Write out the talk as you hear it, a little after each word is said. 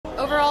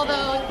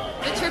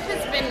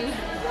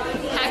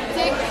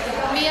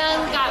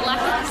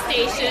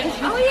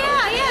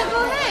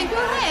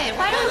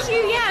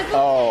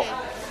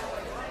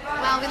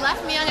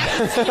Miyoung at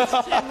the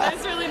station.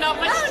 There's really not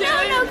much to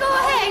it. No, go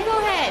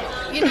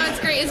ahead. You know what's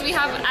great is we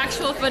have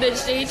actual footage.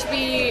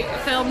 JHB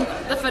filmed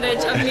the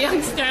footage of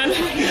Miyoung standing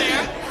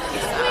there.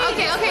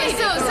 Okay,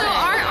 so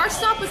our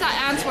stop was at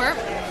Antwerp.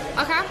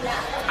 Okay?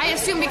 I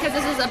assume because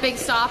this is a big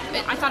stop,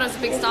 I thought it was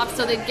a big stop,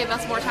 so they'd give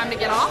us more time to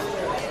get off.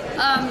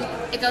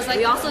 It goes like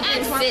we also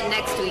didn't sit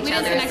next to each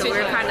other, so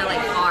we're kind of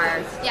like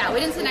far. Yeah, we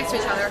didn't sit next to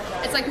each other.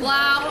 It's like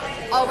Blau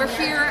over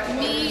here,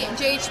 me,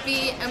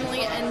 JHB,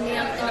 Emily, and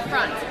Miyoung in the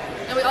front,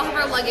 and we all have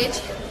our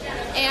luggage.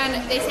 And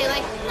they say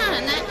like, no,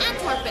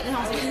 Antwerp,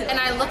 and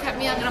I look at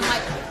Miyoung and I'm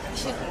like,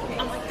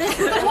 this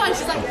is the one.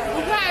 She's like,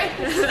 okay.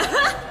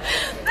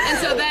 And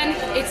so then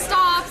it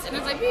stops, and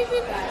it's like beep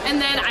beep. And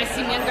then I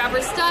see Miyoung grab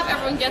her stuff.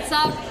 Everyone gets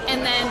up,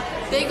 and then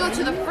they go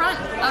to the front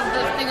of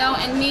the thingo,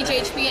 and me,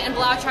 JHB, and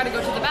Blau try to go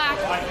to the back.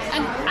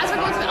 And as we're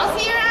going to, I'll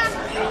see you around.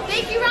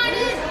 Thank you,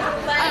 Ryan.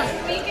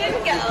 We can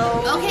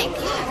go. Okay,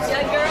 good.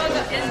 The girl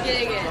is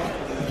getting it.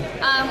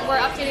 We're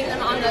updating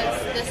them on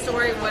the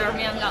story where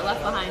Miyoung got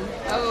left behind.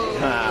 Oh.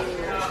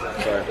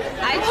 Sorry.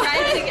 I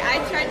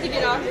tried to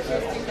get off, but she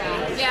was too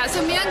fast. Yeah,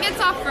 so Miyoung gets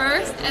off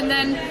first, and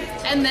then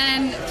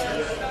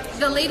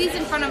the ladies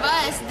in front of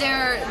us,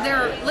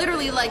 they're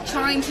literally like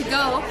trying to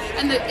go,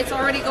 and it's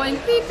already going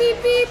beep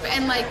beep beep,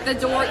 and like the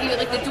door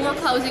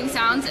closing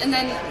sounds, and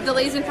then the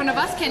ladies in front of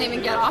us can't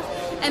even get off,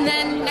 and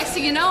then next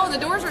thing you know, the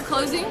doors are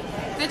closing.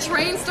 The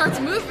train starts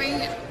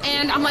moving,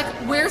 and I'm like,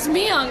 where's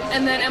Miyoung?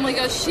 And then Emily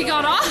goes, she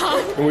got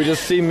off. And we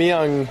just see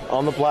Miyoung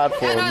on the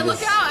platform. And I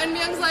look out, and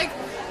Myung's like,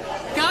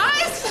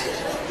 guys?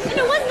 And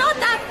it was not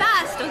that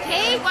fast,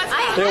 okay?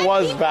 It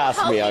was fast,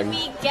 Miyoung. Miyoung.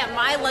 Me get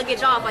my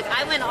luggage off. Like,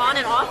 I went on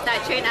and off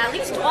that train at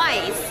least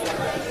twice.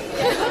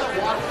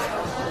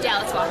 Yeah,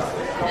 let's walk.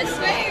 This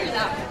way or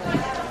that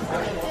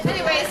way?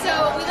 Anyway, so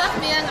we left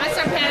Miyoung. I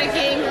start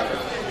panicking.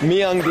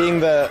 Miyoung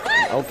being the...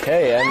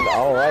 Okay, and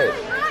all right.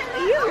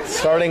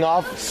 Starting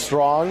off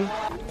strong.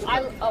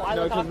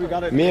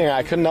 Miyoung,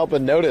 I couldn't help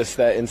but notice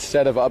that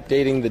instead of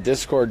updating the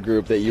Discord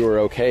group that you were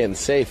okay and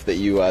safe, that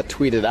you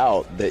tweeted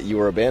out that you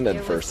were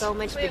abandoned first. So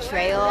much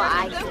betrayal,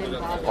 I couldn't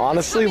bother.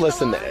 Honestly,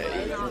 listen,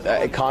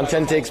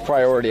 content takes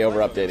priority over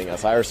updating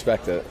us. I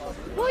respect it.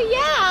 Well,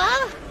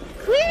 yeah,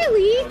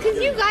 clearly,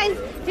 because you guys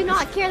did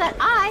not care that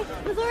I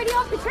was already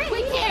off the train.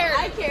 We cared.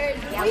 I cared.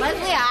 Yeah,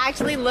 Leslie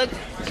actually looked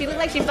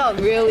like she felt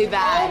really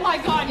bad. Oh my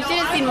God. You should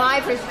have seen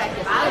my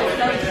perspective. I was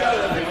so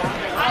chilly.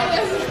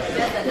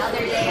 Just another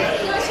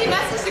day. You know, she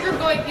messaged the group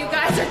going, you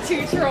guys are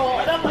too troll.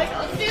 And I'm like,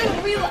 oh,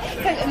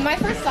 dude, my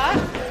first thought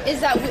is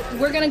that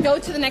we're going to go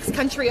to the next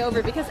country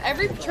over, because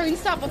every train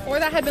stop before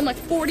that had been like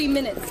 40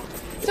 minutes.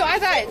 So I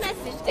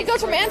thought, it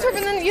goes from Antwerp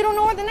and then you don't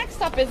know where the next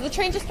stop is. The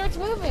train just starts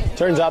moving.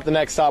 Turns out the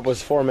next stop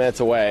was 4 minutes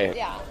away,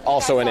 Yeah.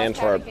 also in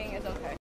Antwerp.